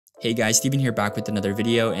Hey guys, Steven here back with another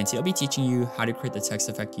video, and today I'll be teaching you how to create the text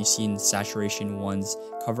effect you see in Saturation One's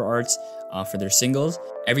cover arts for their singles.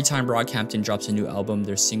 Every time Brockhampton drops a new album,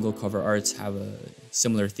 their single cover arts have a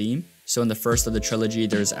similar theme. So in the first of the trilogy,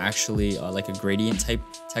 there's actually like a gradient type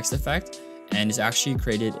text effect, and it's actually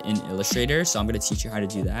created in Illustrator, so I'm going to teach you how to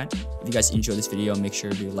do that. If you guys enjoy this video, make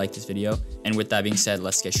sure to like this video, and with that being said,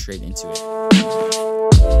 let's get straight into it.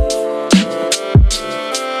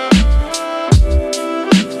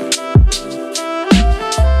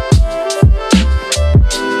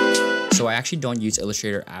 So I actually don't use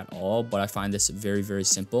Illustrator at all, but I find this very, very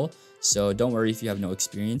simple. So don't worry if you have no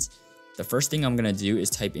experience. The first thing I'm going to do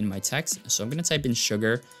is type in my text. So I'm going to type in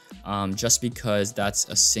sugar just because that's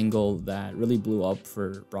a single that really blew up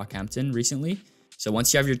for Brockhampton recently. So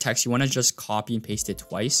once you have your text, you want to just copy and paste it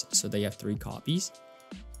twice so that you have 3 copies.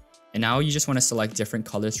 And now you just want to select different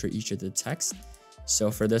colors for each of the text.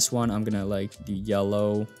 So for this one, I'm going to do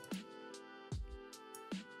yellow,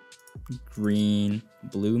 green,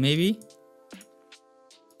 blue maybe.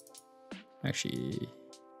 Actually,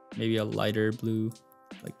 maybe a lighter blue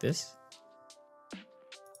like this.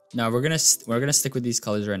 Now we're gonna stick with these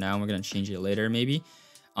colors right now, and we're gonna change it later maybe.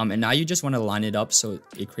 And now you just want to line it up so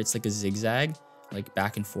it creates like a zigzag, like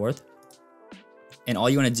back and forth. And all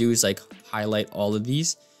you want to do is like highlight all of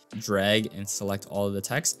these, drag and select all of the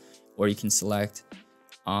text, or you can select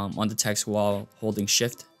on the text while holding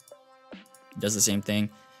shift. It does the same thing.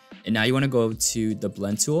 And now you want to go to the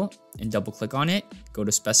blend tool and double click on it, go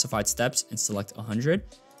to specified steps and select 100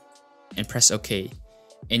 and press OK.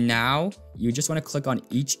 And now you just want to click on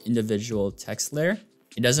each individual text layer.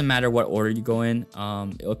 It doesn't matter what order you go in,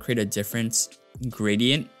 it'll create a different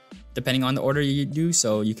gradient depending on the order you do,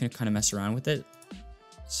 so you can kind of mess around with it.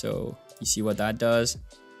 So you see what that does.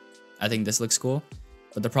 I think this looks cool,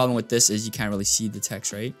 but the problem with this is you can't really see the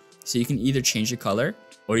text, right? So you can either change the color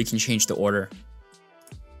or you can change the order.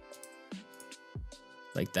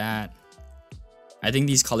 Like that. I think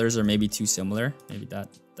these colors are maybe too similar. Maybe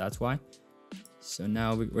that's why. So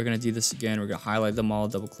now we're gonna do this again. We're gonna highlight them all,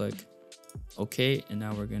 double click, okay, and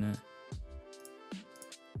now we're gonna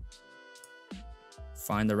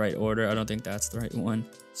find the right order. I don't think that's the right one.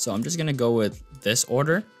 So I'm just gonna go with this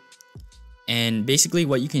order. And basically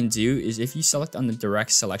what you can do is if you select on the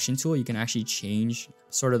direct selection tool, you can actually change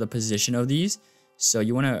sort of the position of these. So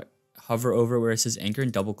you wanna hover over where it says anchor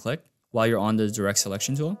and double click while you're on the direct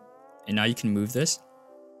selection tool. And now you can move this.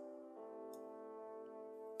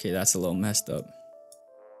 Okay, that's a little messed up.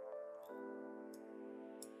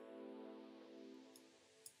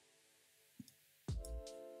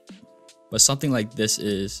 But something like this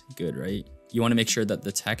is good, right? You want to make sure that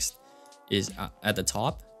the text is at the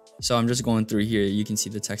top. So I'm just going through here. You can see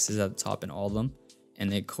the text is at the top in all of them.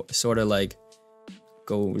 And it sort of like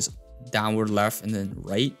goes downward left and then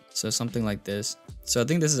right, so something like this. So I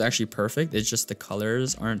think this is actually perfect. It's just the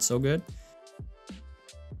colors aren't so good.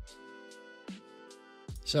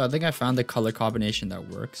 So I think I found the color combination that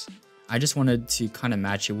works. I just wanted to kind of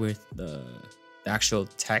match it with the actual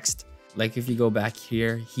text. Like if you go back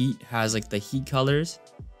here, heat has like the heat colors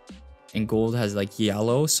and gold has like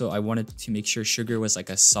yellow, so I wanted to make sure sugar was like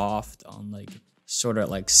a soft like sort of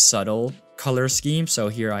like subtle color scheme. So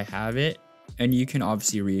here I have it. And you can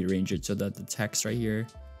obviously rearrange it so that the text right here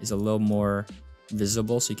is a little more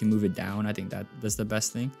visible, so you can move it down. I think that's the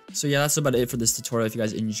best thing. So yeah, that's about it for this tutorial. If you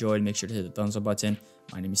guys enjoyed, make sure to hit the thumbs up button.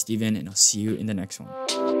 My name is Steven, and I'll see you in the next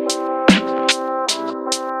one.